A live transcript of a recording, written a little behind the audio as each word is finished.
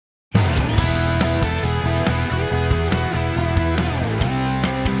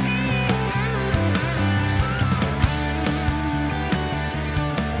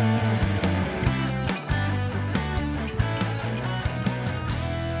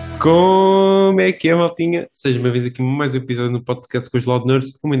Como é que é, maltinha? Seja uma vez aqui mais um episódio no podcast com os Loud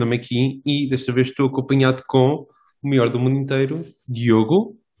Nerds. O meu nome é Kim e desta vez estou acompanhado com o melhor do mundo inteiro,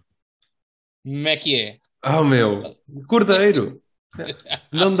 Diogo. Como é que é? Oh, meu, Cordeiro.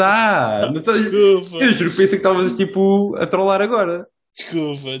 Não dá. Não tô- Desculpa, Eu juro, pensei que estavas tipo a trollar agora.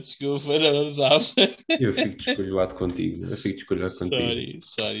 desculpa, não dava. Eu fico descolhado contigo. Eu fico descolhado contigo.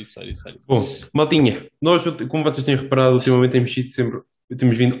 Sorry. Bom, maltinha, nós, como vocês têm reparado, ultimamente temos sido sempre,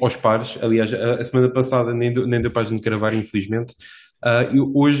 temos vindo aos pares. Aliás, a semana passada nem deu para a gente gravar, infelizmente. E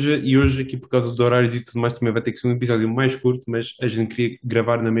hoje, aqui por causa de horários e tudo mais, também vai ter que ser um episódio mais curto, mas a gente queria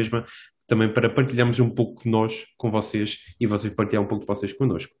gravar na mesma também para partilharmos um pouco de nós com vocês e vocês partilhar um pouco de vocês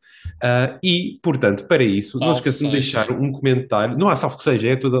connosco. E, portanto, para isso, não se Salve esqueçam de deixar seja. um comentário. Não há salvo que seja,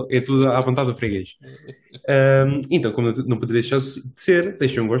 é tudo à vontade do freguês. Então, como não poderia deixar de ser,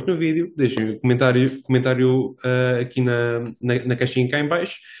 deixem um gosto no vídeo, deixem um comentário aqui na caixinha cá em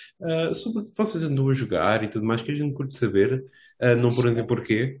baixo sobre o que vocês andam a jogar e tudo mais, que a gente curte saber. Não perguntem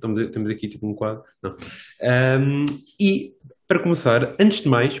porquê, temos aqui tipo um quadro. Não. E para começar, antes de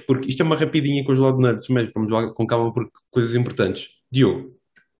mais, porque isto é uma rapidinha com os Loud Nerds, mas vamos lá com calma porque coisas importantes. Diogo,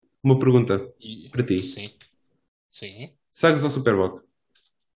 uma pergunta para ti. Sim, sim. Sagres ou Superboc?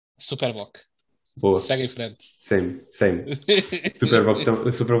 Superboc. Boa. Segue em frente. Same.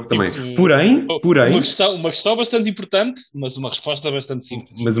 Superboc também. Tipo, Porém, uma questão bastante importante, mas uma resposta bastante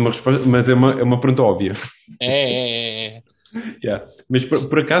simples. mas uma resposta, mas é uma pergunta óbvia. É. Yeah. Mas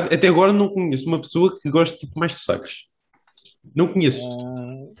por acaso, até agora não conheço uma pessoa que goste tipo, mais de Sagres. Não conheço.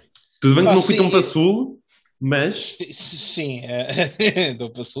 Ah, Tudo bem que pá, não fui tão para sim, sul, mas. sim. Dou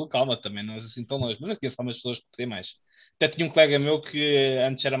para sul, calma, também não é assim tão longe. Mas eu conheço algumas pessoas que têm mais. Até tinha um colega meu que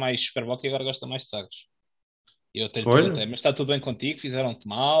antes era mais Superboc e agora gosta mais de Sagres. E eu até lhe Olha. perguntei, mas está tudo bem contigo? Fizeram-te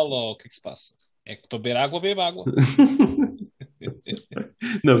mal? Ou o que é que se passa? É que para beber água, bebe água.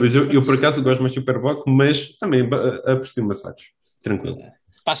 Não, mas eu por acaso gosto mais de Superboc, mas também aprecio Sagres. Tranquilo.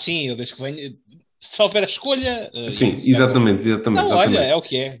 Pá, sim, eu desde que venho. Se houver a escolha, Sim, Superboc. exatamente. Então, olha, é o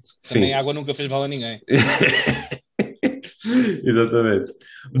que é. Também a Sim. água nunca fez mal a ninguém. Exatamente.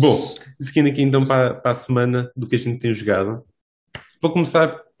 Bom, seguindo aqui então para a semana do que a gente tem jogado, vou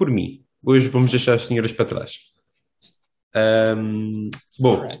começar por mim. Hoje vamos deixar as senhoras para trás. Ahm,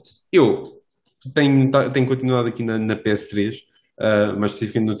 bom, Alright. eu tenho continuado aqui na PS3, mas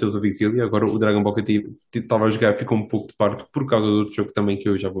tive no Tales of Exília. Agora o Dragon Ball que eu estava a jogar ficou um pouco de parte por causa do outro jogo também que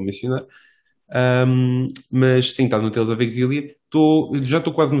eu já vou mencionar. Mas tenho estado no Tales of Exília. Já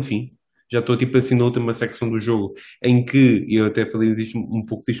estou quase no fim. Já estou tipo assim na última secção do jogo em que, e eu até falei disto, um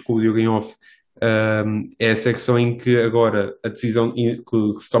pouco disto com o Diogo em off, é a secção em que agora a decisão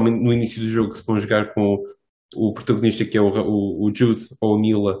que se toma no início do jogo, se vão jogar com o protagonista que é o Jude ou o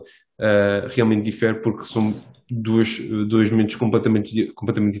Mila, realmente difere porque são dois momentos completamente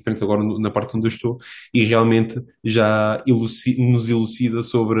diferentes agora na parte onde eu estou e realmente já nos elucida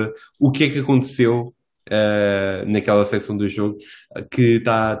sobre o que é que aconteceu naquela secção do jogo que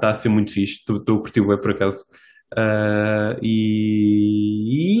está a ser muito fixe. Estou a curtir bem por acaso.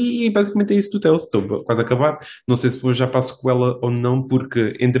 E basicamente é isso do Tales. Estou quase a acabar. Não sei se vou já para a sequela ou não,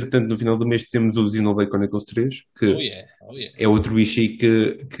 porque entretanto no final do mês temos o Xenoblade Chronicles 3, Oh que yeah, oh yeah. é outro bicho aí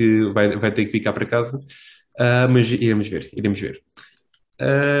que vai ter que ficar para casa. Mas iremos ver.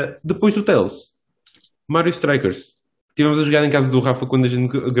 Depois do Tales, Mario Strikers. Estivemos a jogar em casa do Rafa quando a gente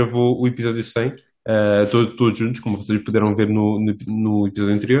gravou o episódio 100, todos juntos, como vocês puderam ver no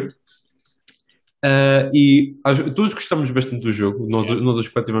episódio anterior. Todos gostamos bastante do jogo. Nós os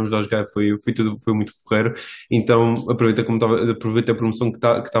quatro estivemos a jogar, foi muito porreiro. Então aproveitei a promoção que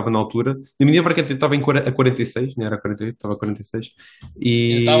estava na altura. Na minha marca estava a 46, não era a 48, estava a 46.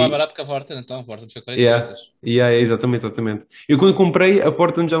 Estava mais E barato que a Fortnite, então. A Fortnite foi 48. yeah, exatamente. Eu quando comprei, a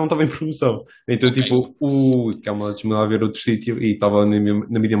Fortnite já não estava em promoção. Então, Ok. tipo, calma lá, deixa-me lá ver outro sítio. E estava na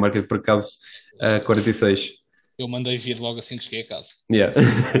Media Market, por acaso, a 46. Eu mandei vir logo assim que cheguei a casa. Yeah.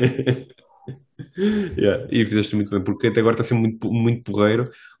 Yeah. E fizeste muito bem, porque até agora está a ser muito, muito porreiro.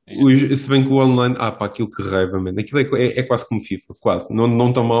 É. Se bem que o online, pá, aquilo que raiva, mano. Aquilo é quase como FIFA, quase.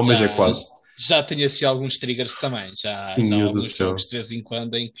 Não tão mal, mas é Já, quase. já tenho assim alguns triggers também. Já há Senhor do alguns céu. jogos de vez em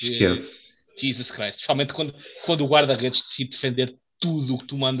quando em que. Esquece. Jesus Christ. Especialmente quando o guarda-redes decide defender tudo o que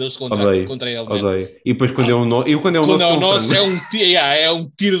tu mandas Odeio, contra ele, man. odeio. E depois quando é um nosso, quando é um Quando nosso, é que é o um nosso, frango. é um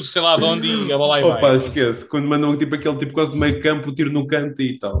tiro de sei lá de onde e a bola aí vai. Opa, esquece. Quando mandam tipo aquele tipo quase do meio campo, tiro no canto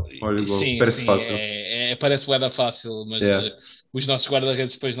e tal. Olha, igual. Parece Sim, fácil. parece bué da fácil, mas Yeah. os nossos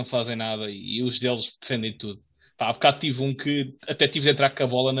guarda-redes depois não fazem nada e os deles defendem tudo. Pá, há bocado tive um que até tive de entrar com a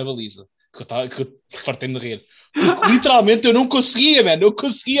bola na baliza. que eu fartei-me de rir. Porque literalmente eu não conseguia, mano. Não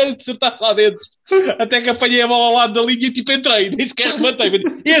conseguia acertar lá dentro. Até que apanhei a bola ao lado da linha e tipo entrei. Nem sequer rematei.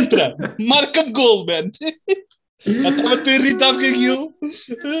 Mano. Entra! Marca-me gol, mano. Já estava a ter irritado com aquilo.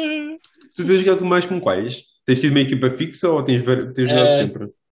 Tu tens jogado mais com quais? Tens tido uma equipa fixa ou tens jogado Uh, sempre?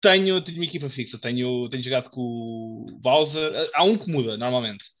 tenho uma equipa fixa. Tenho jogado com o Bowser. Há um que muda,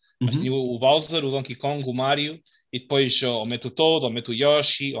 normalmente. Mas tenho Uhum. o Bowser, o Donkey Kong, o Mario. E depois ou meto o Toad, ou meto o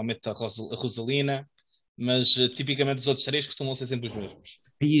Yoshi, ou meto a Rosalina. Mas tipicamente os outros três costumam ser sempre os mesmos.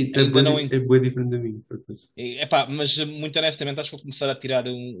 Aí, Ainda não. é bué diferente da mim, por acaso. Epá, mas muito honestamente acho que vou começar a tirar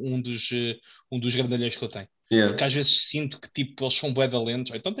um dos grandalhões que eu tenho. Yeah. Porque às vezes sinto que tipo, eles são bué de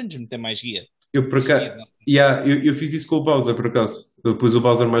lentos, ou então tenho de meter mais guia. Eu por Seguir, acaso, não? yeah, eu fiz isso com o Bowser, por acaso. Eu pus o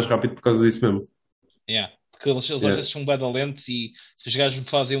Bowser mais rápido por causa disso mesmo. Yeah. Porque eles às Yeah. vezes são bué de lentos e se os gajos me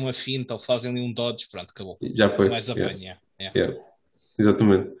fazem uma finta ou fazem ali um dodge, pronto, acabou. Já Nunca foi. mais Yeah. apanho. Yeah. Yeah. Yeah.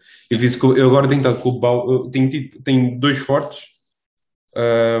 Exatamente. Yeah. Eu agora tenho estado com o Bowser. Tenho dois fortes,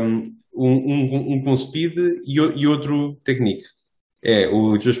 um com speed e outro technique.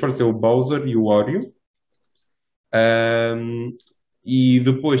 Os dois fortes é o Bowser e o Wario. Um, e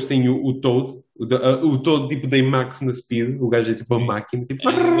depois tenho o Toad. O Toad tipo dei max na speed. O gajo é tipo uma Sim. máquina, tipo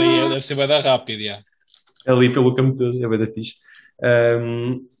Daí deve ser bué da rápido, yeah. ali pelo campo todo. É bem da fixe.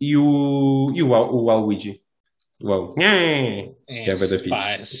 O Waluigi. Uau. Que É, é bem da fixe.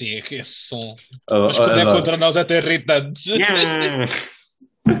 pá, sim, é que esse som. Mas quando é Adoro. contra nós é até irritante.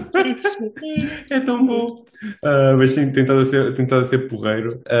 É tão bom. Mas tenho tentado a ser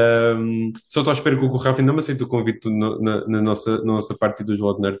porreiro. Só estou à espera que o Rafa ainda me aceite o convite na nossa parte dos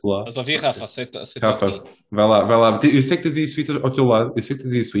Lord Nerds lá. Mas ouvi, Rafa, aceita Rafa, aqui. vai lá, vai lá. Eu sei que tens aí a Switch ao teu lado, eu sei que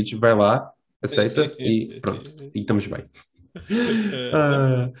tens aí a Switch, vai lá, aceita e pronto. E estamos bem.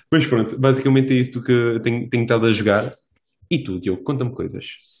 Mas pronto, basicamente é isto que eu tenho estado a jogar. E tu, Diogo, conta-me coisas.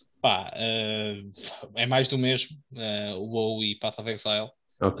 Pá, é mais do mesmo, o WoW e Path of Exile.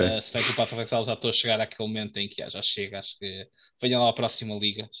 Ok. Se bem que o Path of Exile já estou a chegar àquele momento em que já chega, acho que venha lá a próxima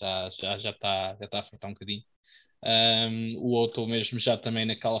liga, já está a fartar um bocadinho. O outro mesmo já também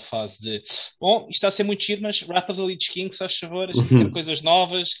naquela fase de bom, isto está a ser muito giro, mas Wrath of the Lich King, se faz favor, a gente quer Uhum. coisas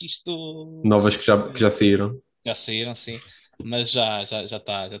novas, que isto Novas que já saíram. já saíram, sim, mas já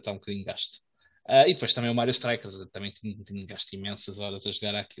está um bocadinho gasto. E depois também o Mario Strikers, eu também tinha gasto imensas horas a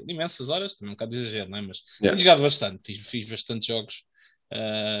jogar aquilo. Imensas horas, também é um bocado de exagero, não é? Mas Yeah. tenho jogado bastante, fiz bastante jogos.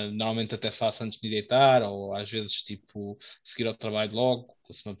 Normalmente até faço antes de me deitar, ou às vezes tipo seguir ao trabalho logo,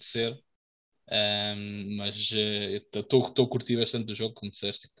 se me apetecer. Mas estou a curtir bastante do jogo, como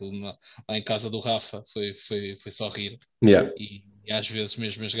disseste, lá em casa do Rafa foi só rir. Yeah. E às vezes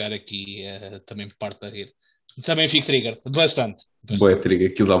mesmo a jogar aqui também me parte a rir. Também fico trigger, bastante, Boa bastante, trigo,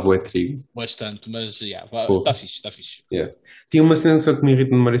 aquilo dá boa trigo. bastante, mas yeah, Porra. está fixe, está fixe. Yeah. Tinha uma sensação que me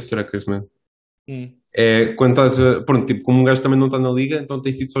irrita no Mario Strikers, man. Hum, É quando estás a. Pronto, tipo, como um gajo também não está na liga, então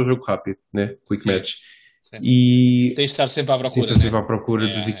tem sido só jogo rápido, né? Quick sim, match. sim. E Tens de estar sempre à tens de procura, estar né? sempre à procura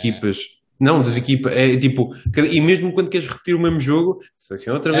das É, equipas. Não, das é. equipas. É tipo, e mesmo quando queres repetir o mesmo jogo,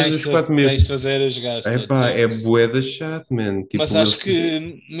 seleciona outra vez os quatro mesmo. Tens de fazer os gajos todos, Epá, yeah. é bué da chato, man. Mas Tipo, acho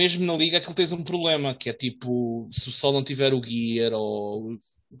que mesmo na liga aquilo tens um problema, que é tipo, se o pessoal não tiver o gear ou.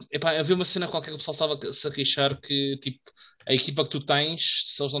 Epá, havia uma cena qualquer que o pessoal estava-se a queixar que tipo, a equipa que tu tens,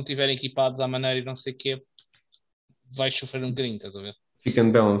 se eles não estiverem equipados à maneira e não sei o quê, vais sofrer um bocadinho, estás a ver? fica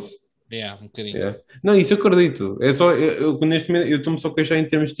in balance. Yeah, um bocadinho. Yeah. Não, isso eu acredito. É só, neste momento eu estou-me só a queixar em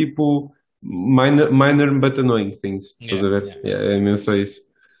termos tipo minor but annoying things. Estás Yeah, a ver? yeah, Yeah, é mesmo só isso.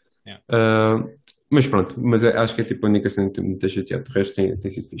 yeah. Ah, mas pronto, acho que é tipo a única cena que me deixa chateado. De resto tem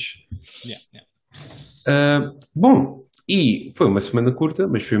sido fixe. Yeah, yeah. Bom, e foi uma semana curta,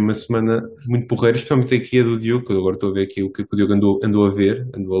 mas foi uma semana muito porreira, especialmente aqui a do Diogo, que eu agora estou a ver aqui o que o Diogo andou a ver,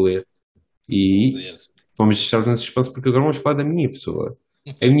 andou a ler. E vamos deixar-vos nesse espaço porque agora vamos falar da minha pessoa.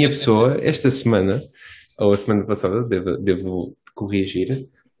 A minha pessoa, esta semana, ou a semana passada, devo corrigir,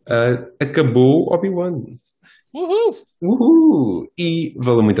 acabou Obi-Wan. Uhul! Uhul! E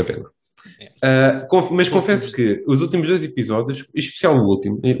valeu muito a pena. Yeah. Mas confesso que os últimos dois episódios, em especial o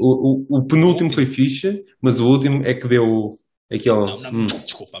último, o penúltimo foi fixe, mas o último é que deu aquele. Não,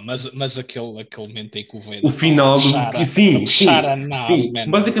 desculpa, mas aquele momento em que o Vader O final do. Sim, puxar sim. a nave, Sim. man.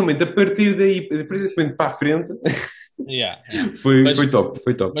 Basicamente, a partir daí, a partir desse momento para a frente, Yeah, yeah. foi top,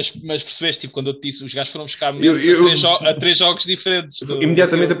 foi top. Mas percebeste, tipo, quando eu te disse, os gajos foram buscar Eu- momentos eu- a três jogos diferentes.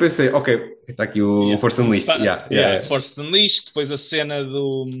 Imediatamente eu pensei, ok, está aqui o Force Unleashed. Yeah. Force Unleashed, depois a cena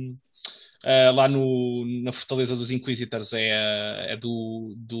do. Lá na Fortaleza dos Inquisitors é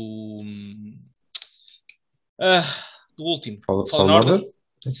ah, do último, Fallen Order.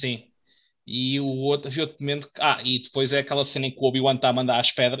 Sim. E o outro, havia outro momento. E depois é aquela cena em que o Obi-Wan está a mandar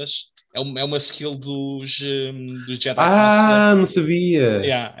as pedras é uma skill dos Jedi Counselor. Ah, não sabia.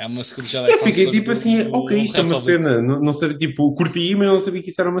 Yeah, é uma skill do Jedi Eu fiquei Counselor tipo assim, ok, do isto é uma Republic. cena. Não, não sabia, tipo, curti, mas não sabia que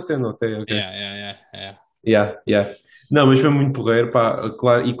isso era uma cena. Ok, ok. Yeah, yeah, yeah, yeah. Yeah, yeah. Não, mas foi muito porreiro, pá,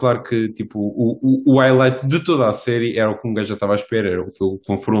 claro, e claro que tipo, o highlight de toda a série era o que um gajo já estava à espera, foi o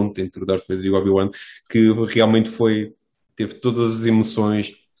confronto entre o Darth Vader e o Obi-Wan, que realmente teve todas as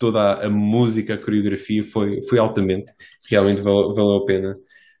emoções, toda a música, a coreografia, foi altamente, realmente valeu a pena.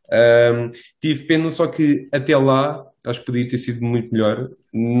 Um, Tive pena só que até lá acho que podia ter sido muito melhor,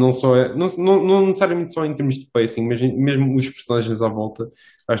 não só não necessariamente só em termos de pacing, mas mesmo os personagens à volta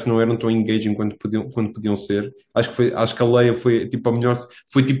acho que não eram tão engaging quanto podiam ser. Acho que a Leia foi tipo a melhor,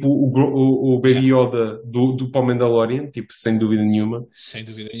 foi tipo o Yeah, Baby Yoda do Paul Mandalorian, tipo sem dúvida nenhuma. sem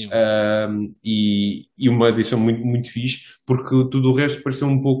dúvida nenhuma. E uma adição muito fixe, porque tudo o resto pareceu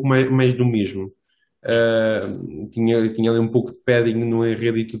um pouco mais do mesmo. Yeah. Tinha ali um pouco de padding no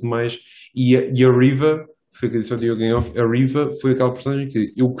enredo e tudo mais. E a Riva, foi o que eu disse ao Diogo em off, a Riva foi aquela personagem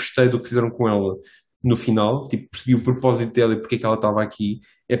que eu gostei do que fizeram com ela no final, tipo, percebi o propósito dela e porque é que ela estava aqui.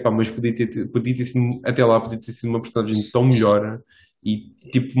 Epá, mas podia ter sido, até lá, podia ter sido uma personagem tão melhor e,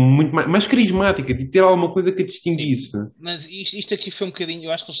 tipo, muito mais carismática, de ter alguma coisa que a Sim. distinguisse. Mas isto aqui foi um bocadinho.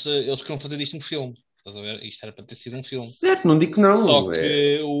 Eu acho que eles queriam fazer isto um filme. Estás a ver? Isto era para ter sido um filme. Certo, não digo que Só não.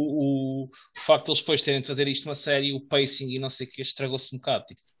 que o facto de eles depois terem de fazer isto uma série, o pacing e não sei o que, estragou-se um bocado.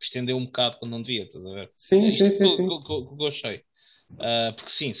 Tipo, estendeu um bocado quando não devia. Estás a ver? Sim, Isto sim, é sim, o sim. que eu achei.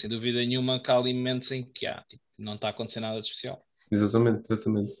 Porque sim, sem dúvida nenhuma, que há ali momentos em que tipo, não está a acontecer nada de especial. Exatamente,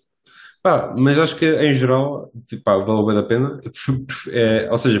 exatamente. Pá, mas acho que em geral, tipo, pá, valeu bem a pena.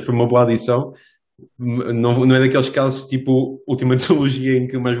 Ou seja, foi uma boa adição. Não é daqueles casos tipo última trilogia em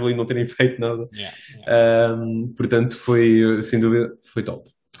que mais valia não terem feito nada. Yeah, yeah, Portanto, foi sem dúvida, foi top.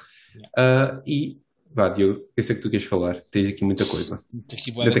 yeah. E vá, Diogo, eu sei que tu queres falar, tens aqui muita coisa. Tem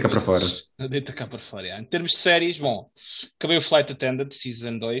aqui bué de Deita cá para fora. coisas. Deita cá para fora. Yeah. Em termos de séries, bom, acabei o Flight Attendant,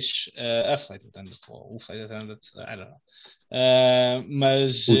 Season 2. A Flight Attendant, ou o Flight Attendant, I don't know.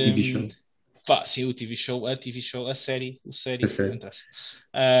 Mas, O TV show, pá, sim, o TV show, a série, a não sério. interessa.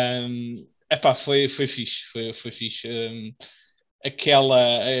 Epá, foi fixe, foi fixe. Aquela,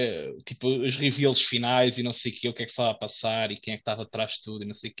 tipo, os reveals finais e não sei o que é que estava a passar e quem é que estava atrás de tudo e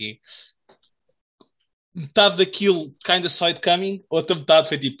não sei o quê. Metade daquilo kinda saw it coming, outra metade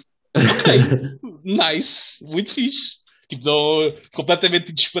foi tipo, ok, nice, muito fixe. Tipo,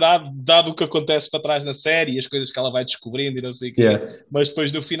 completamente desesperado, dado o que acontece para trás na série, as coisas que ela vai descobrindo e não sei o quê. Yeah. Mas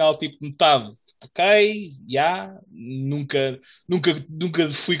depois no final, tipo, metade, ok, já, nunca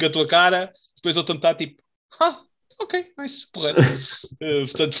fui com a tua cara. Depois outra metade, tipo, ah, ok, nice, porreiro.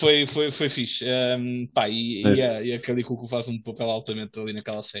 Portanto, foi fixe. Pá, Nice. e a Kelly Cuoco faz um papel altamente ali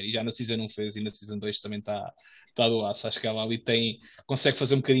naquela série. Já na Season 1 fez e na Season 2 também está do aço. Acho que ela ali consegue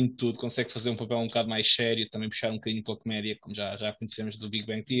fazer um bocadinho de tudo, consegue fazer um papel um bocado mais sério, também puxar um bocadinho pela comédia, como já conhecemos do Big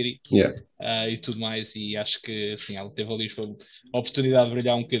Bang Theory, Yeah. e tudo mais. E acho que, sim, ela teve ali a oportunidade de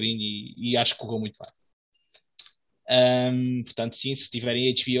brilhar um bocadinho e acho que correu muito bem. Portanto, sim, se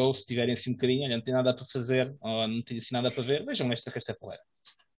tiverem HBO, se tiverem assim um bocadinho, olha, não tem nada para fazer, ou não tem assim nada para ver, vejam esta que esta é porreira.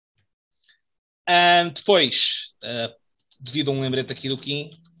 Depois, devido a um lembrete aqui do Kim,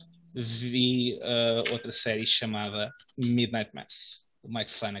 vi outra série chamada Midnight Mass, do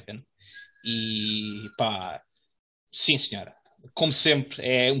Mike Flanagan. E pá, sim senhora. Como sempre,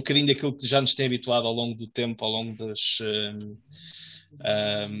 é um bocadinho daquilo que já nos tem habituado ao longo do tempo, ao longo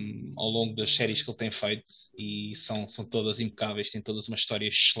das séries que ele tem feito, e são todas impecáveis, têm todas uma história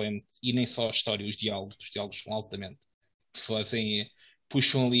excelente, e nem só a história, os diálogos são altamente. Fazem,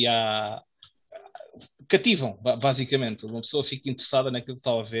 puxam ali cativam, basicamente. Uma pessoa fica interessada naquilo que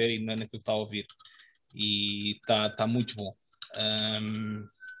está a ver e naquilo que está a ouvir. E está muito bom.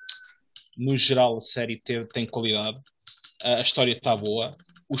 No geral, a série tem qualidade. A história está boa.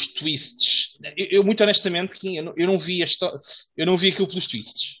 Os twists. Eu muito honestamente, eu não vi eu não vi aquilo pelos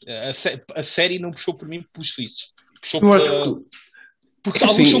twists. A série não puxou por mim pelos twists. Puxou Eu acho pela. que, Porque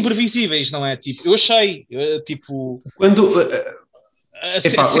alguns são assim, previsíveis, não é? Tipo, eu achei, tipo, quando. a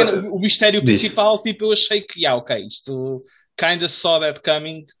Epá, cena, o mistério diz. principal, tipo, eu achei que, ok, isto kinda saw that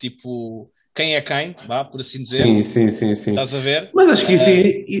coming, tipo, quem é quem, vá, por assim dizer, Sim, sim, sim, sim. estás a ver? Mas acho que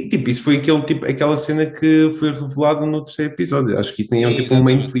isso, tipo, isso foi aquela cena que foi revelada no terceiro episódio. Acho que isso nem é um Sim, tipo um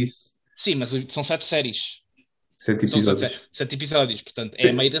main exatamente. twist. Sim, mas são 7 séries. Sete São episódios. sete episódios, portanto, é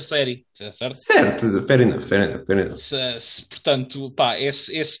a meio Se- da série, certo? Certo, fair enough, fair enough, fair enough. Portanto, pá,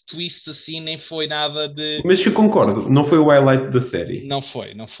 esse twist assim nem foi nada de. Mas eu concordo, não foi o highlight da série. Não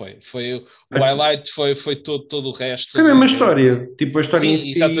foi. O highlight foi todo o resto Foi a mesma de. história. Tipo, a história em Sim,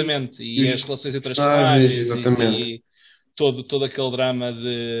 si, exatamente. e E os as relações entre as personagens, personagens exatamente. e todo aquele drama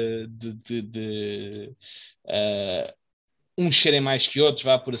de uns serem mais que outros,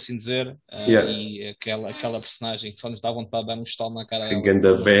 vá por assim dizer, Yeah. e aquela personagem que só nos dá vontade de dar um estalo na cara dela.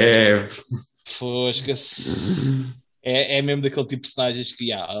 Ganda Bev. Fosca-se. É mesmo daquele tipo de personagens que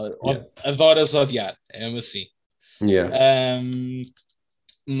Yeah. adoras odiar, é mesmo assim. Yeah. Um,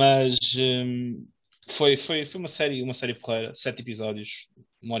 mas foi uma série porreira, 7 episódios,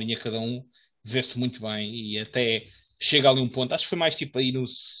 1 horinha cada um, vê-se muito bem e até chega ali um ponto, acho que foi mais tipo aí no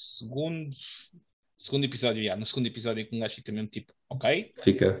segundo episódio, no segundo episódio que um gajo fica mesmo tipo, ok,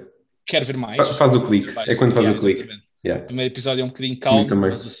 Fica. quero ver mais. Faz o clique. É quando faz o clique. Exatamente. O Yeah. primeiro episódio é um bocadinho Muito calmo,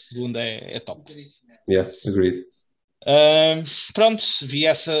 também. mas o segundo é top. Yeah, agreed. Pronto, vi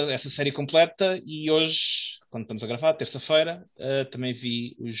essa série completa e hoje, quando estamos a gravar, terça-feira, também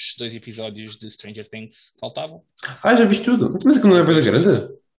vi os 2 episódios de Stranger Things que faltavam. Já viste tudo? Mas aquilo não é bem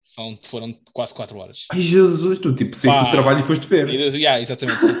grande? Foram quase 4 horas. Ai, Jesus, tu tipo saíste do trabalho e foste ver.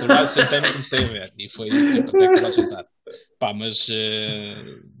 Exatamente, sem trabalho, sentei-me e comecei a ver. E foi tipo, até acabar de jantar. Mas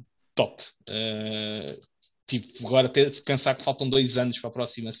top. Tipo, agora ter de pensar que faltam 2 anos para a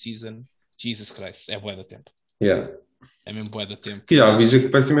próxima season. Jesus Christ, é bué da tempo. Yeah. É mesmo bué da tempo. Que já avisa que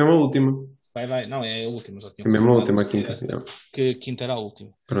vai ser mesmo a última. Vai. Não, é a última. Já tinha É mesmo a confirmado última, a quinta. Yeah. que quinta era a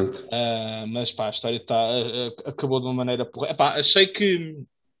última. Pronto. Mas pá, a história acabou de uma maneira porra. Epá, achei que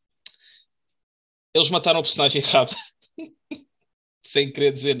eles mataram o personagem errado. Sem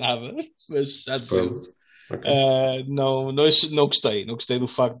querer dizer nada, mas já dizendo. Okay. Não gostei. Não gostei do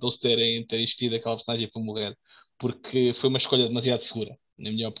facto de eles terem escolhido aquela personagem para morrer, porque foi uma escolha demasiado segura,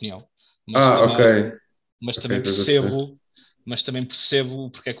 na minha opinião. Ok. Mas também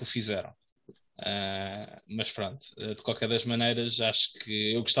percebo porque é que o fizeram. Mas pronto, de qualquer das maneiras, acho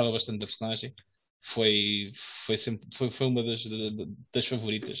que eu gostava bastante da personagem. Foi uma das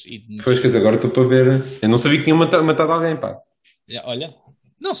favoritas. Pois, agora estou para ver. Eu não sabia que tinham matado alguém, pá. Olha,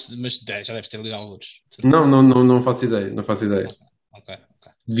 não, mas já deves ter lido alguns. Não faço ideia. Não faço ideia. Ok.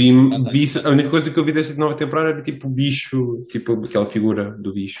 Vi a única coisa que eu vi desta nova temporada era tipo o bicho, tipo aquela figura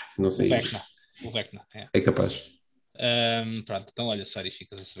do bicho. Não sei. O Vecna, é capaz. Pronto, então olha, sério,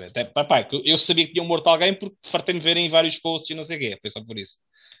 ficas a saber. Até, papai, eu sabia que tinham morto alguém porque fartei-me ver em vários posts e não sei o quê, foi só por isso.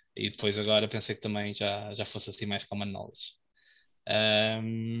 E depois agora pensei que também já fosse assim mais common knowledge.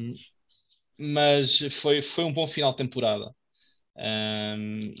 Mas foi um bom final de temporada.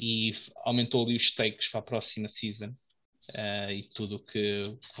 E aumentou ali os stakes para a próxima season e tudo o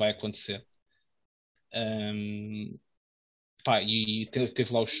que vai acontecer. E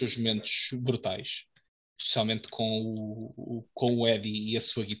teve lá os seus momentos brutais, especialmente com o Eddie e a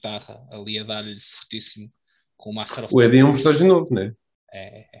sua guitarra ali a dar-lhe fortíssimo com o Master of O Eddie é um Puppets. personagem novo, não é?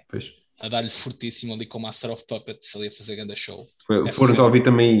 Pois. A dar-lhe fortíssimo ali com o Master of Puppets ali a fazer grande show. Foram a ouvir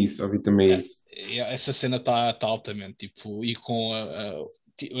também isso. Essa cena está altamente, tipo, e com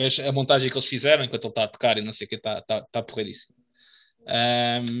a montagem que eles fizeram enquanto ele está a tocar e não sei o que, está porreiríssimo.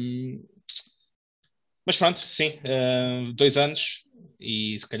 Mas pronto, sim, 2 anos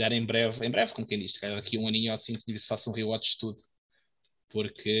e se calhar em breve, como quem diz, se calhar daqui a 1 aninho ou assim, se faça um rewatch de tudo,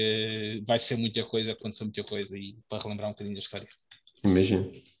 porque vai ser muita coisa, aconteceu muita coisa e para relembrar um bocadinho da história.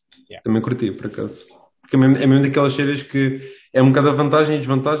 Imagino. Também curti, por acaso. Porque é mesmo daquelas séries que é um bocado a vantagem e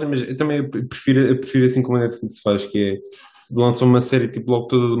desvantagem, mas eu também prefiro assim como a Netflix faz, que é lançam uma série tipo logo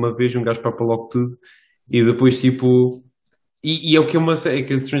toda de uma vez, um gajo papa logo tudo e depois tipo. E é o que é uma série, é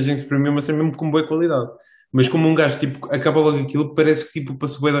que a Stranger Things para mim é uma série mesmo com boa qualidade. Mas como um gajo tipo, acaba logo aquilo, parece que tipo,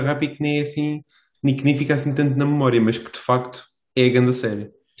 passou bué da rápido e que nem é assim, nem que nem fica assim tanto na memória, mas que de facto é a grande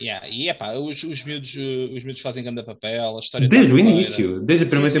série. E os miúdos fazem grande papel, a história desde o início, desde a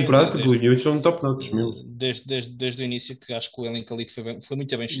primeira temporada, sim, tipo, os miúdos são top notes mesmo. Desde o início, que acho que o elenco ali foi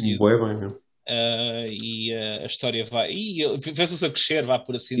muito bem escolhido. Bué bem mesmo. E a história vai. E vês-os a crescer, vá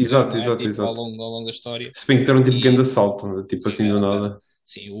por assim dizer, exato. Ao longo da história. Se bem que deram tipo grande assalto, tipo assim do nada.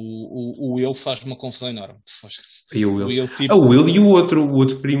 Sim, o Will faz uma confusão enorme. E o Will. O Will e o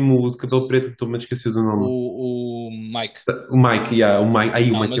outro primo de cabelo preto, que estou-me a esquecer do nome. O Mike. O Mike.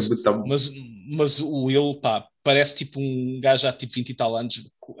 Aí o Mike é brutal. Mas o Will, pá, parece tipo um gajo já tipo 20 e tal anos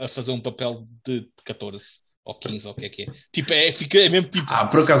a fazer um papel de 14 ou 15, ou o que é. Tipo, é mesmo tipo.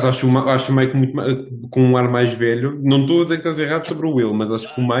 Por acaso acho o Mike muito com um ar mais velho. Não estou a dizer que estás errado sobre o Will, mas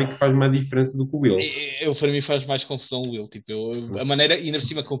acho que o Mike faz mais diferença do que o Will. Para mim faz mais confusão o Will. Tipo, a maneira, e ainda por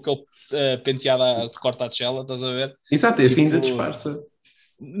cima com aquele penteado que corta a chela, estás a ver? Exato, assim ainda disfarça.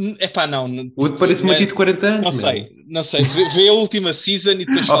 Não. O outro parece uma tia de 40 anos. Não sei. Vê a última season e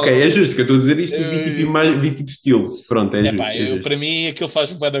depois Ok, é justo que eu estou a dizer isto e vi tipo estilos. Pronto, é justo. Para mim aquilo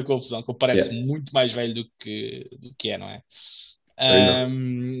faz um bem da confusão, que ele parece muito mais velho do que é, não é?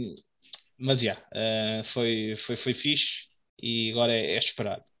 Mas foi fixe. e agora é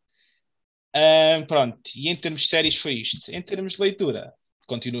esperar. Pronto, e em termos de séries foi isto. Em termos de leitura,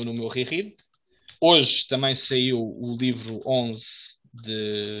 continuo no meu reread. Hoje também saiu o livro 11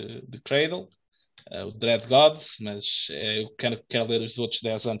 de Cradle, o Dread God, mas eu quero ler os outros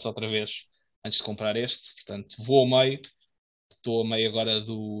 10 antes outra vez, antes de comprar este. Portanto, vou ao meio. Estou a meio agora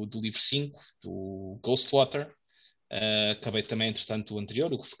do livro 5 do Ghostwater. Acabei também, entretanto, o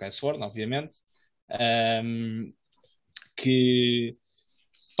anterior, o Skysworn, obviamente. Um, que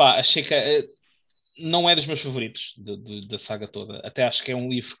pá, achei que não é dos meus favoritos da saga toda. Até acho que é um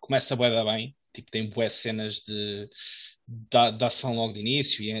livro que começa bué da bem, tipo, tem boas cenas de ação logo de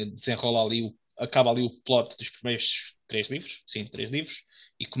início e desenrola ali, acaba ali o plot dos primeiros 3 livros, sim, 3 livros,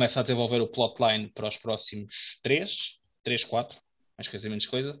 e começa a desenvolver o plotline para os próximos 3, 4, mais coisa menos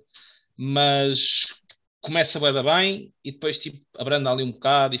coisa, mas começa bué da bem e depois tipo, abranda ali um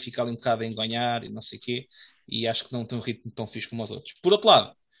bocado e fica ali um bocado a enganhar e não sei o quê, e acho que não tem um ritmo tão fixe como os outros. Por outro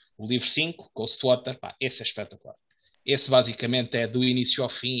lado, o livro 5 Ghostwater, pá, esse é espetacular. Esse basicamente é do início ao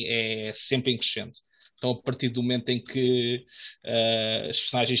fim, é sempre em crescendo. Então, a partir do momento em que as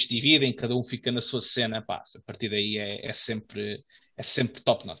personagens se dividem, cada um fica na sua cena, pá, a partir daí é sempre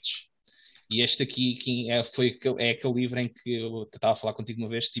top notch. E este aqui é aquele livro em que eu estava a falar contigo uma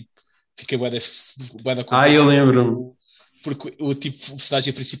vez, tipo, fiquei bué da Ah, eu contente lembro-me. porque o tipo o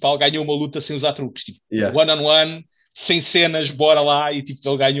personagem principal ganhou uma luta sem usar truques, tipo, Yeah. one on one, sem cenas, bora lá, e tipo,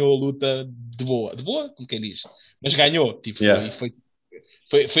 ele ganhou a luta de boa, como quem diz, mas ganhou, tipo, Yeah. foi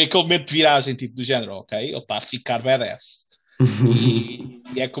aquele momento de viragem, tipo, do género, ok, ele está a ficar badass.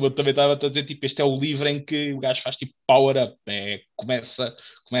 E é como eu também estava a dizer, tipo, este é o livro em que o gajo faz tipo power up, começa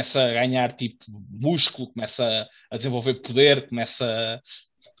a ganhar tipo músculo, começa a desenvolver poder, começa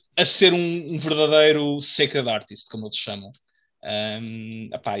a ser um verdadeiro sacred artist, como eles chamam.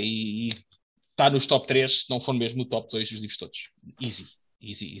 Epá, e está nos top 3 se não for mesmo no top 2 dos livros todos. Easy,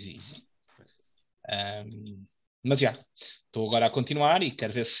 easy, easy, easy. Mas já, estou agora a continuar e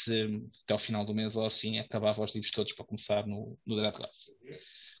quero ver se até ao final do mês ou assim acabava os livros todos para começar no Dread God.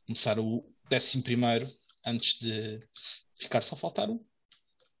 Começar o 11º antes de ficar só faltar um.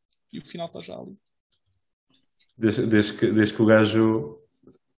 E o final está já ali. Desde que o gajo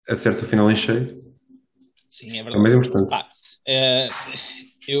acerta o final em cheio. Sim, é Isso é o mais verdade. importante. Pá,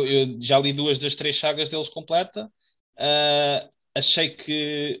 eu já li 2 das 3 sagas deles completa. Achei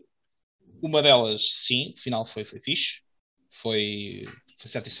que uma delas, sim, o final foi fixe, foi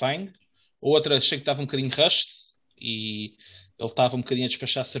satisfying. A outra achei que estava um bocadinho rushed e ele estava um bocadinho a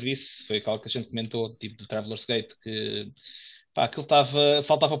despachar serviço. Foi aquela que a gente comentou, tipo do Traveller's Gate, que pá, aquilo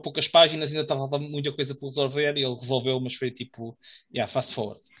faltava poucas páginas, ainda estava muita coisa para resolver e ele resolveu, mas foi tipo, yeah, fast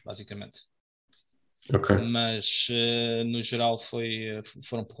forward, basicamente. Ok, Mas no geral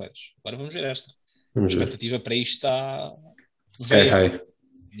foram porreiros. Agora vamos ver esta. A vamos ver. expectativa para isto está Sky very high. High.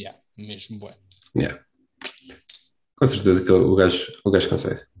 Yeah, mesmo bom. Yeah. Com certeza que o gajo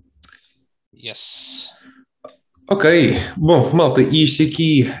consegue. Yes. Ok, bom, malta, isto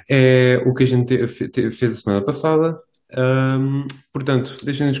aqui é o que a gente fez a semana passada. Portanto,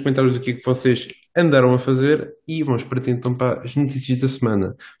 deixem nos comentários o que é que vocês andaram a fazer e vamos partir então para as notícias da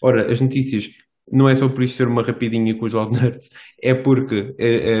semana. Ora, as notícias não é só por isto ser uma rapidinha com os Loud Nerds, é porque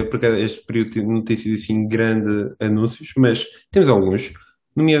este período tem notícias assim grande anúncios, mas temos alguns,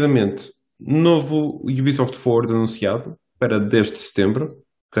 nomeadamente novo Ubisoft Forward anunciado para 10 de setembro,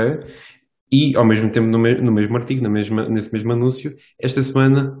 ok? E, ao mesmo tempo, no mesmo artigo, nesse mesmo anúncio, esta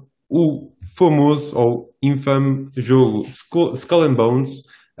semana, o famoso ou infame jogo Skull and Bones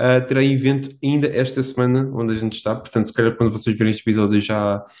terá evento ainda esta semana, onde a gente está. Portanto, se calhar quando vocês verem este episódio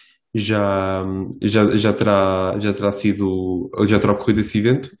já, já terá ocorrido esse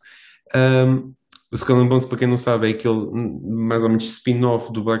evento. O Skull and Bones, para quem não sabe, é aquele mais ou menos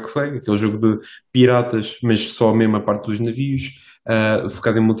spin-off do Black Flag, aquele jogo de piratas, mas só a mesma parte dos navios,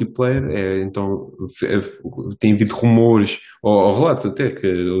 focado em multiplayer. Então tem havido rumores ou relatos até que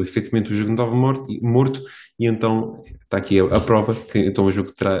efetivamente o jogo não estava morto, e então está aqui a prova que então o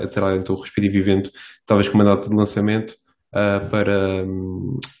jogo terá então o respectivo evento, talvez com uma data de lançamento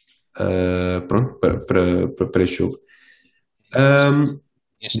pronto, para este jogo.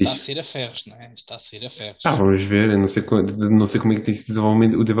 Este está a Diz. ser a ferros, não é? Este está a ser a ferros. Vamos ver. Eu não sei como é que tem sido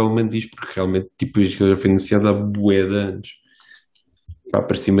o desenvolvimento disto, porque realmente, tipo, isto já foi anunciado há bué de anos.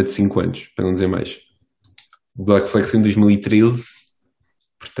 Para cima de 5 anos, para não dizer mais. Black Flag em 2013,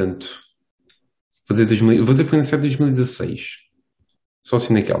 portanto, vou dizer que foi anunciado em 2016. Só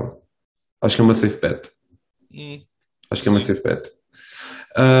assim naquela. Acho que é uma safe bet. Acho que é uma Sim. safe bet.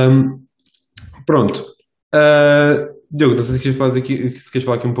 Pronto. Diogo, não sei se queres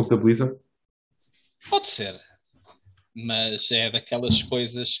falar aqui um pouco da Blizzard. Pode ser. mas é daquelas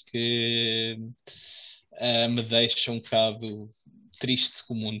coisas que me deixam um bocado triste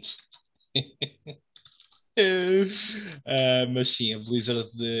com o mundo. Mas sim, a Blizzard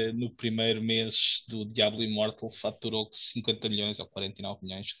no primeiro mês do Diablo Immortal faturou 50 milhões ou 49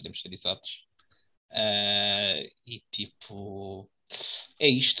 milhões, queremos ser exatos. E tipo, é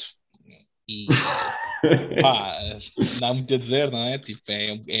isto. E pá, não há muito a dizer, não é? Tipo,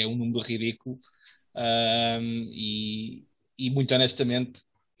 é um número ridículo. E, e muito honestamente,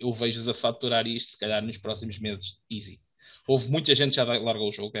 eu vejo-os a faturar isto, se calhar, nos próximos meses, easy. Houve muita gente que já largou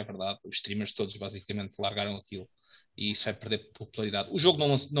o jogo, é verdade. Os streamers todos basicamente largaram aquilo e isso vai perder popularidade. O jogo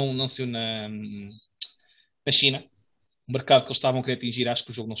não saiu na China, o mercado que eles estavam a querer atingir, acho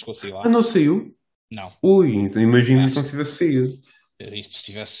que o jogo não chegou a sair Ah, lá. não saiu? Não, Ui, então imagino então acho. se tivesse saído. Isto, se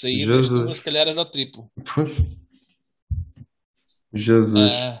tivesse saído, este número se Jesus. calhar era o triplo. Pois,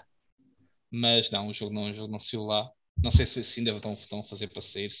 Jesus. Ah, mas não, o jogo não saiu lá. Não sei se ainda estão a fazer para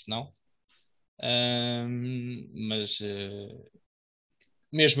sair, se não. Mas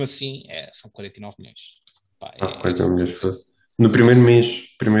mesmo assim, são 49 milhões. Pá, Ah, é 40 milhões. ridículo. Foi. No É absurdo.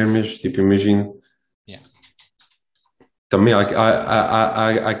 primeiro mês, tipo, imagino. Yeah. Também há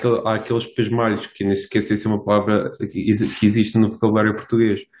aqueles pesmalhos que nem sequer sei se é uma palavra que existe no vocabulário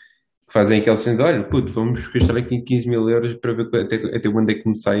português, que fazem aquela cena, olha, puto, vamos gastar aqui 15 mil euros para ver até onde é que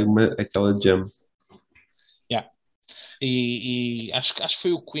me sai aquela jam. Yeah. E acho que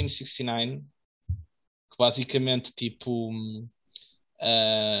foi o Queen 69 que basicamente tipo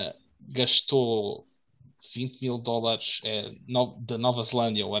gastou 20 mil dólares da Nova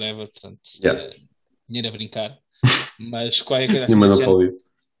Zelândia, whatever, portanto, Yeah. dinheiro a brincar, mas qualquer coisa E assim do género, monopólio.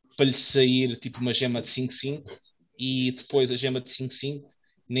 para lhe sair tipo uma gema de 5-5 e depois a gema de 5-5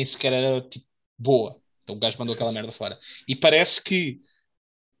 nem sequer era tipo boa. Então o gajo mandou aquela merda fora. E parece que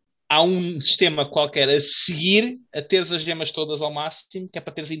há um sistema qualquer a seguir a teres as gemas todas ao máximo, que é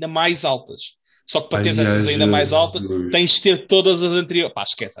para teres ainda mais altas. Só que para teres Ai, ai, essas ainda mais altas, Jesus. tens de ter todas as anteriores. Pá,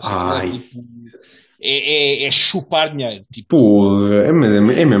 esquece, acho que aquilo é Ai, tipo. É chupar dinheiro. Tipo. porra, é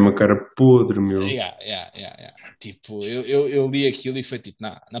mesmo a cara podre, meu. Yeah, yeah, yeah, yeah. Tipo, eu li aquilo e foi tipo,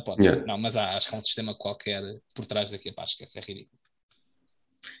 não, não pode Yeah. ser. Não, mas acho que há um sistema qualquer por trás daquilo. Pá, esquece, é ridículo.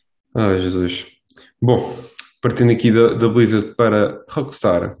 Ai, Jesus. Bom, partindo aqui da Blizzard para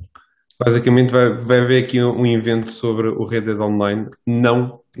Rockstar. Basicamente vai haver aqui um evento sobre o Red Dead Online,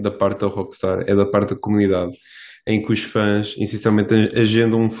 não da parte da Rockstar, é da parte da comunidade, em que os fãs insistentemente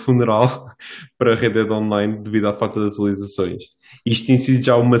agendam um funeral para Red Dead Online devido à falta de atualizações. Isto tem sido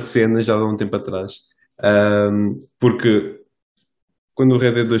já uma cena já há um tempo atrás. Porque quando o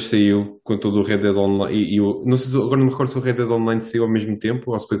Red Dead 2 saiu, com todo o Red Dead Online, não sei, agora não me recordo se o Red Dead Online saiu ao mesmo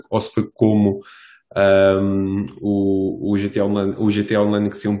tempo ou se foi como o GTA Online, o GTA Online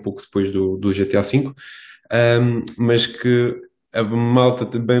que saiu um pouco depois do GTA V, mas que a malta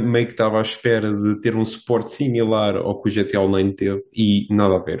também meio que estava à espera de ter um suporte similar ao que o GTA Online teve e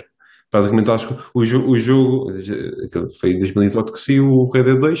nada a ver. Basicamente, acho que o jogo aquele foi em 2018 que saiu o Red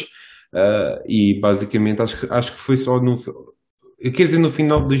Dead 2, e basicamente acho que foi só no. Quer dizer, no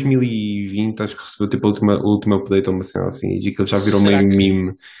final de 2020, acho que recebeu tipo a última update ou uma cena assim, e que eles já viram meio Será que.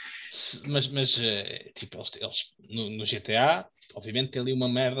 meme. Mas tipo, eles no GTA, obviamente, tem ali uma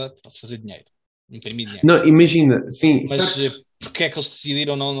merda para fazer dinheiro, imprimir dinheiro. Não, imagina, sim, Mas sabes? porque é que eles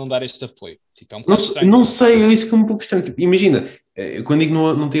decidiram não dar este apoio? Tipo, é um Não, bocado estranho, não não é? sei, é isso que é um pouco estranho. Tipo, imagina, quando digo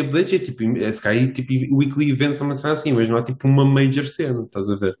não tem updates, é tipo, se calhar tipo weekly events ou uma cena assim, mas não há tipo uma major cena, estás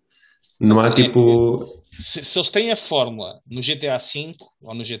a ver? Não há É que tipo. se eles têm a fórmula no GTA V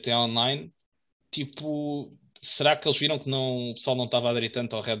ou no GTA Online, tipo, será que eles viram que o pessoal não estava a aderir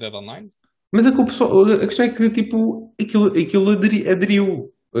tanto ao Red Dead Online? Mas é que o pessoal, a questão é que tipo, aquilo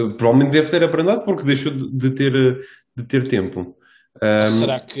aderiu. Provavelmente deve ter abrandado porque deixou de ter tempo. Ou Um,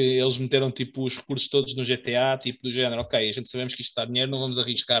 será que eles meteram tipo os recursos todos no GTA, tipo do género, ok, a gente sabemos que isto dá dinheiro, não vamos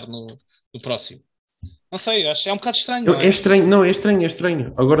arriscar no próximo. Não sei, acho é um bocado estranho, não É é? estranho, não, é estranho, é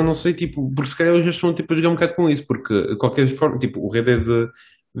estranho. Agora não sei, tipo, porque se calhar eles já estão tipo, a jogar um bocado com isso, porque de qualquer forma, tipo, o Red Dead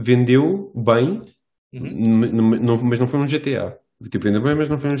vendeu bem, Uhum. mas não foi um GTA. Tipo, vendeu bem, mas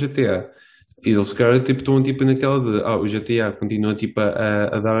não foi um GTA. E eles se calhar tipo, estão tipo naquela de, o GTA continua tipo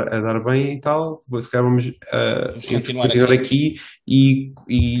a dar bem e tal, se calhar vamos Vamos continuar continuar aqui. aqui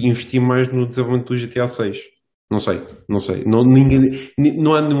e investir mais no desenvolvimento do GTA 6. Não sei, não sei. Não,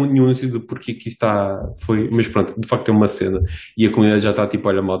 não há nenhum sentido do porquê que isso foi, mas pronto, de facto é uma cena. E a comunidade já está tipo,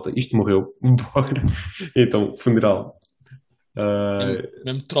 olha malta, isto morreu, bora. Então, funeral. Ah,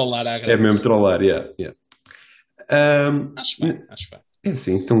 Mesmo trollar à é grande. mesmo trollar, yeah, yeah. Um, Acho bem, acho bem. é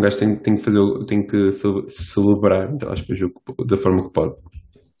assim, então um gajo tem que fazer, tem que celebrar, entre aspas, da forma que pode.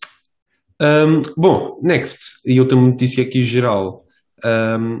 Bom, next, e eu tenho uma notícia aqui geral.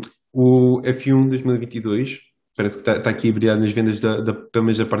 Um, o F1 2022 parece que está aqui a brilhar nas vendas pelo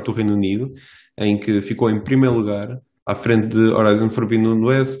menos da parte do Reino Unido, em que ficou em primeiro lugar, à frente de Horizon Forbidden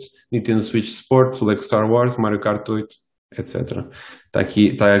West, Nintendo Switch Sports, Lego Star Wars, Mario Kart 8, etc. Está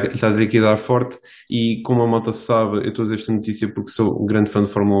aqui a dar forte, e como a malta sabe, eu estou a dizer esta notícia porque sou um grande fã de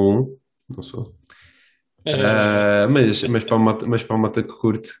Fórmula 1, não sou. Mas para a malta que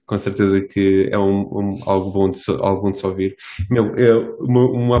curte, com certeza que é algo algo bom de se ouvir.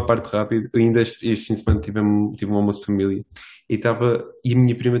 Uma parte rápida, ainda este fim de semana tive um almoço de família e a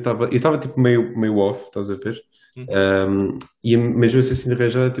minha prima estava, eu estava tipo meio off, estás a ver? Uhum. Mas eu assim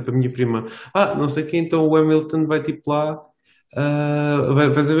rajada, tipo a minha prima, não sei quem, então o Hamilton vai tipo lá,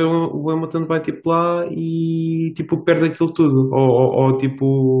 vais a ver o Hamilton vai tipo lá e tipo perde aquilo tudo, ou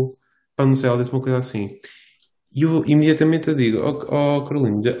tipo. Pá, não sei, ela disse uma coisa assim. E eu imediatamente eu digo,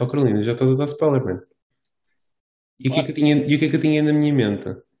 Carolina, já estás a dar spoiler, man. E o que é que eu What? tinha, e o que é que eu tinha na minha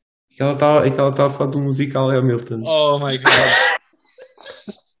mente? Que ela estava a falar do musical Hamilton. Oh my God.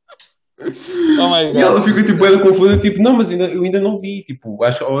 Oh my E ela God. ficou tipo, ela confusa, tipo, não, mas eu ainda não vi, tipo,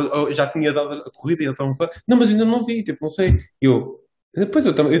 acho, ou já tinha dado a corrida e ela estava a falar, não, mas eu ainda não vi, tipo, não sei. E depois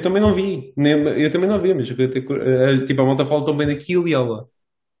eu também não vi, eu também não vi, mas eu queria ter, tipo, a malta fala tão bem daquilo e ela.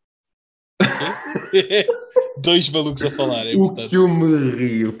 Quê? Dois malucos a falar, é O que importante. eu me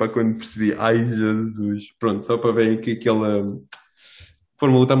rio, para quando percebi, ai Jesus, pronto, só para ver que aquela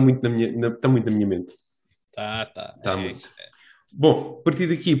Fórmula 1 está muito na minha mente. Tá, tá. Está É muito. isso. Bom, a partir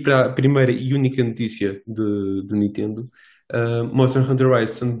daqui para a primeira e única notícia de Nintendo, Monster Hunter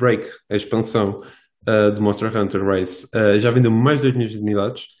Rise Sunbreak, a expansão de Monster Hunter Rise, já vendeu mais de 2 milhões de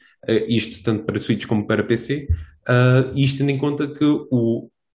unidades, isto tanto para Switch como para PC, e isto tendo em conta que o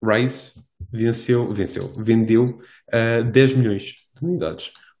Rise vendeu 10 milhões de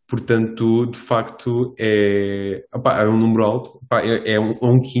unidades. Portanto, de facto, opá, é um número alto, opá, é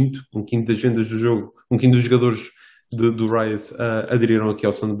um quinto das vendas do jogo, um quinto dos jogadores do Rise aderiram aqui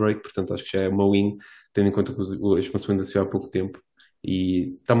ao Sunbreak, portanto acho que já é uma win, tendo em conta que a expansão ainda saiu há pouco tempo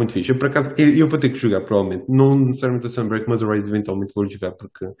e está muito fixe. Eu, por acaso, eu vou ter que jogar, provavelmente, não necessariamente o Sunbreak, mas o Rise eventualmente vou jogar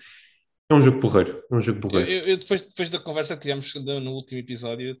porque é um jogo porreiro, é um jogo porreiro. Eu depois da conversa que tivemos no último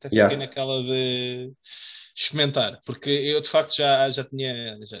episódio, até fiquei Yeah. naquela de experimentar, porque eu de facto já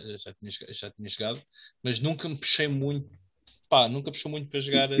tinha jogado, mas nunca me puxei muito, pá, nunca puxou muito para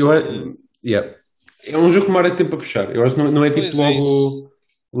jogar. Eu, yeah. É um jogo que demora tempo a puxar. Eu acho que não é tipo Pois é isso. logo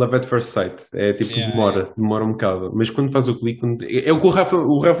Love at First Sight. É tipo, Yeah, yeah. demora um bocado. Mas quando faz o clique, é o que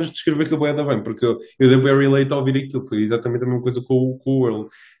o Rafa descreveu que eu vou dar bem, porque eu dei bem relate ao ouvir aquilo. Foi exatamente a mesma coisa com o World.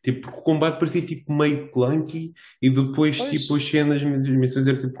 Tipo, porque o combate parecia tipo meio clunky e depois tipo Pois. as cenas, as missões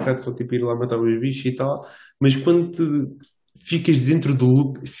eram tipo um bocado só tipo ir lá matar os bichos e tal. Mas quando ficas dentro do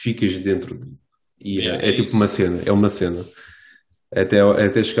loop, ficas dentro do. E Yeah, é é tipo uma isso. cena, é uma cena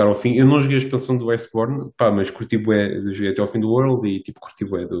até chegar ao fim. Eu não joguei a expansão do Iceborne, pá, mas curti bué, joguei até ao fim do World e tipo curti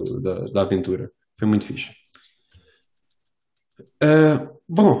bué da aventura. Foi muito fixe.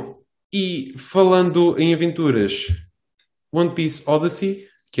 Bom, e falando em aventuras, One Piece Odyssey,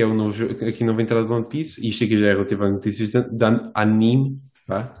 que é o novo jogo, aqui nova entrada do One Piece, e isto aqui já é relativo a notícias da anime,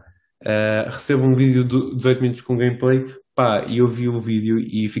 pá. Recebo um vídeo de 18 minutos com gameplay, pá, e eu vi o vídeo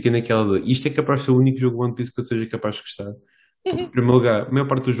e fiquei naquela de, isto é capaz de ser o único jogo One Piece que eu seja capaz de gostar. Porque, em Uhum. primeiro lugar, a maior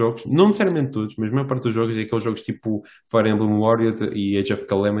parte dos jogos, não necessariamente todos, mas a maior parte dos jogos é aqueles jogos tipo Fire Emblem Warriors e Age of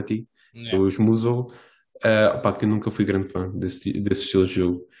Calamity, Yeah. os Musou, pá, que eu nunca fui grande fã desse estilo de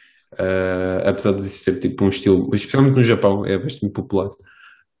jogo. Apesar de existir tipo um estilo, especialmente no Japão, é bastante popular.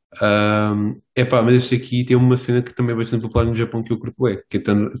 Pá, mas este aqui tem uma cena que também é bastante popular no Japão que eu curto, que é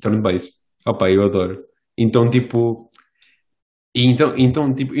turn-based. Pá, eu adoro. Então, tipo,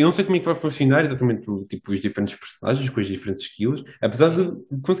 tipo, eu não sei como é que vai funcionar exatamente tipo, os diferentes personagens com as diferentes skills, apesar de Uhum.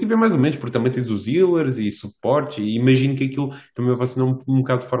 conseguir ver mais ou menos, porque também tens os healers e suportes, e imagino que aquilo também vai funcionar um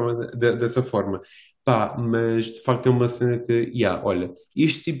bocado de dessa forma. Pá, mas de facto é uma cena que, olha,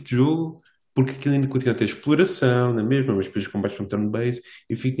 este tipo de jogo, porque aquilo ainda continua a ter exploração, na mesma, mas depois os combates são turn-based,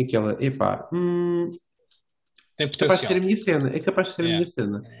 e fico naquela, Tem capaz de ser a potencial. minha cena, é capaz de ser a minha Yeah.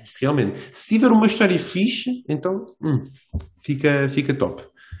 cena, realmente. Se tiver uma história fixe, então, fica top.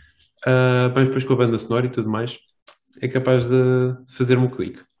 Mas depois com a banda sonora e tudo mais, é capaz de fazer-me o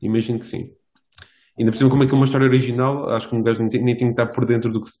clique. Imagino que sim. Ainda por cima, como aquilo é uma história original, acho que um gajo nem tem que estar por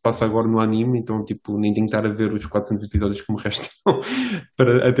dentro do que se passa agora no anime, então, tipo, nem tem que estar a ver os 400 episódios que me restam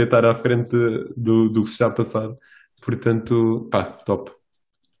para até estar à frente do que se já passado. Portanto, pá, top.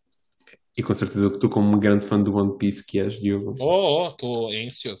 E com certeza que tu, como um grande fã do One Piece que és, Diogo, Estou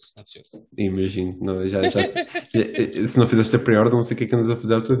ansioso, ansioso. imagino. Não, se não fizeste a pré-ordem, não sei o que é que andas a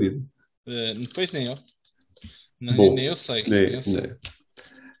fazer à tua vida. Depois nem eu. Nem Bom, eu sei. Nem né, eu sei. né.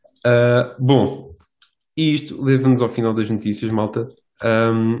 Bom, e isto leva-nos ao final das notícias, malta.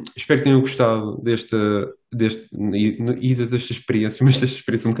 Espero que tenham gostado desta experiência, mas desta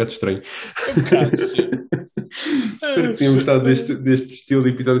experiência um bocado estranha. Um bocado, sim. Espero que tenham gostado deste estilo de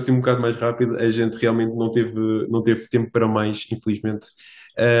episódio assim um bocado mais rápido. A gente realmente não teve tempo para mais, infelizmente.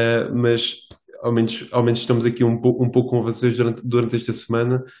 Mas ao menos estamos aqui um pouco com vocês durante esta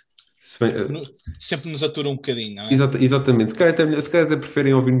semana. Se bem, Sempre nos atura um bocadinho, não é? exatamente. Se calhar até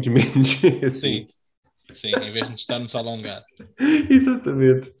preferem ouvir-nos menos. Assim. Sim, sim, em vez de nos estarmos a alongar.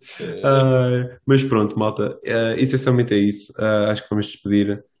 Exatamente. Eh, Mas pronto, malta. Essencialmente é isso. Acho que vamos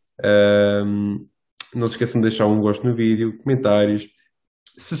despedir. Ahm, não se esqueçam de deixar um gosto no vídeo, comentários.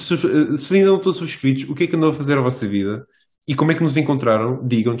 Se ainda não estão subscritos, o que é que andam a fazer à vossa vida? E como é que nos encontraram?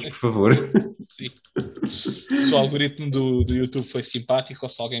 Digam-nos, por favor. sim. Se o algoritmo do YouTube foi simpático, ou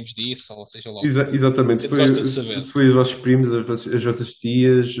se alguém vos disse, ou seja lá o que for. Exatamente. A gente gosta de saber. Se foi os vossos primos, as vossas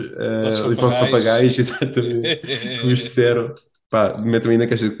tias, Vossos os vossos papagaios. papagaios, exatamente, que vos disseram. Pá, metam aí na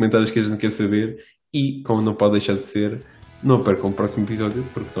caixa de comentários que a gente quer saber. E, como não pode deixar de ser, não percam o próximo episódio,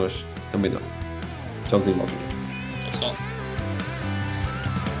 porque nós também não. Tchauzinho, malta. Pessoal.